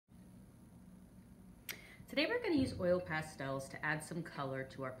Today we're going to use oil pastels to add some color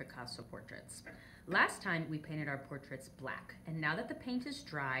to our Picasso portraits. Last time we painted our portraits black, and now that the paint is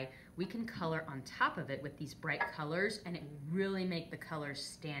dry, we can color on top of it with these bright colors, and it will really make the colors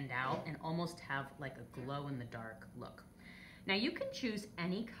stand out and almost have like a glow-in-the-dark look. Now you can choose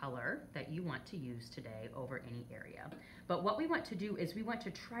any color that you want to use today over any area, but what we want to do is we want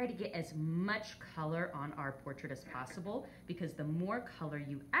to try to get as much color on our portrait as possible, because the more color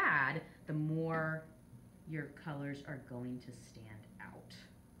you add, the more your colors are going to stand out.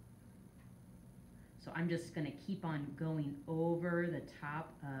 So I'm just going to keep on going over the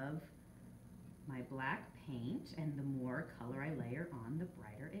top of my black paint, and the more color I layer on, the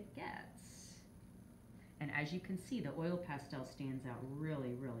brighter it gets. And as you can see, the oil pastel stands out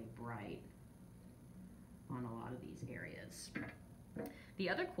really, really bright on a lot of these areas. The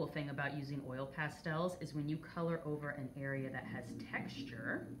other cool thing about using oil pastels is when you color over an area that has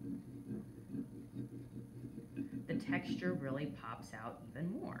texture, the texture really pops out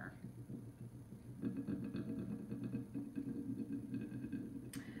even more.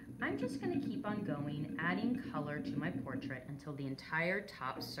 I'm just going to keep on going, adding color to my portrait until the entire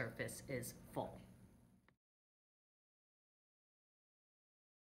top surface is full.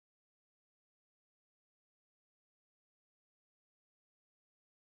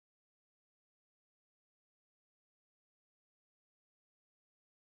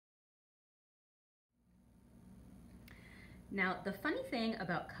 Now, the funny thing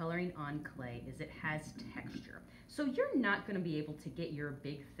about coloring on clay is it has texture. So you're not going to be able to get your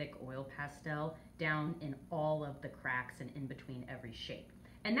big, thick oil pastel down in all of the cracks and in between every shape.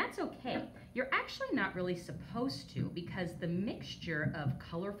 And that's okay. You're actually not really supposed to, because the mixture of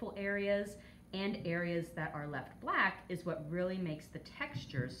colorful areas and areas that are left black is what really makes the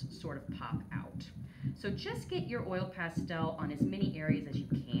textures sort of pop out. So just get your oil pastel on as many areas as you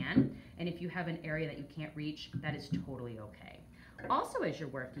can, and if you have an area that you can't reach, that is totally okay. Also, as you're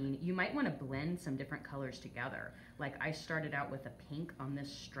working, you might want to blend some different colors together. Like I started out with a pink on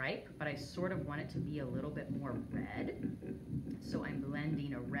this stripe, but I sort of want it to be a little bit more red. So I'm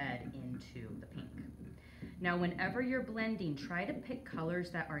blending a red into the pink. Now, whenever you're blending, try to pick colors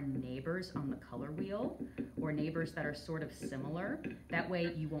that are neighbors on the color wheel, or neighbors that are sort of similar. That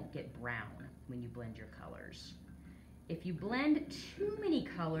way you won't get brown when you blend your colors. If you blend too many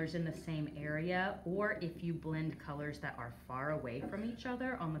colors in the same area, or if you blend colors that are far away from each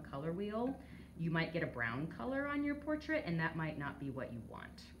other on the color wheel, you might get a brown color on your portrait, and that might not be what you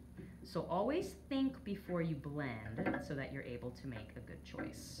want. So always think before you blend so that you're able to make a good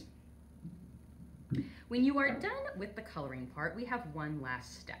choice. When you are done with the coloring part, we have one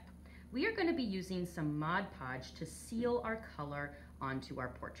last step. We are going to be using some Mod Podge to seal our color onto our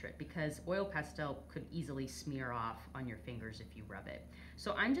portrait, because oil pastel could easily smear off on your fingers if you rub it.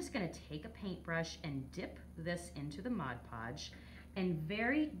 So I'm just going to take a paintbrush and dip this into the Mod Podge, and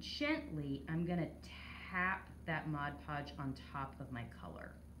very gently I'm going to tap that Mod Podge on top of my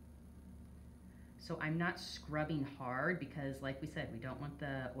color. So I'm not scrubbing hard, because like we said, we don't want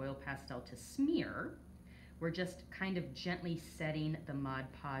the oil pastel to smear. We're just kind of gently setting the Mod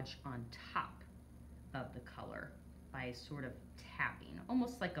Podge on top of the color by sort of tapping,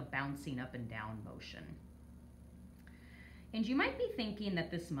 almost like a bouncing up and down motion. And you might be thinking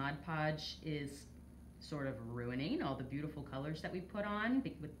that this Mod Podge is sort of ruining all the beautiful colors that we put on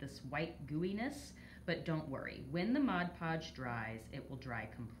with this white gooiness, but don't worry. When the Mod Podge dries, it will dry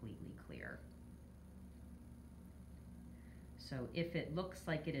completely clear. So if it looks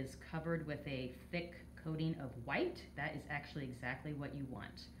like it is covered with a thick coating of white, that is actually exactly what you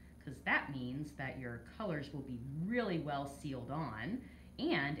want, because that means that your colors will be really well sealed on,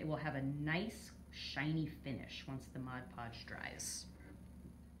 and it will have a nice shiny finish once the Mod Podge dries.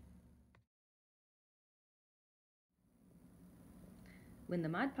 When the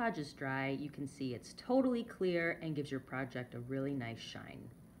Mod Podge is dry, you can see it's totally clear and gives your project a really nice shine.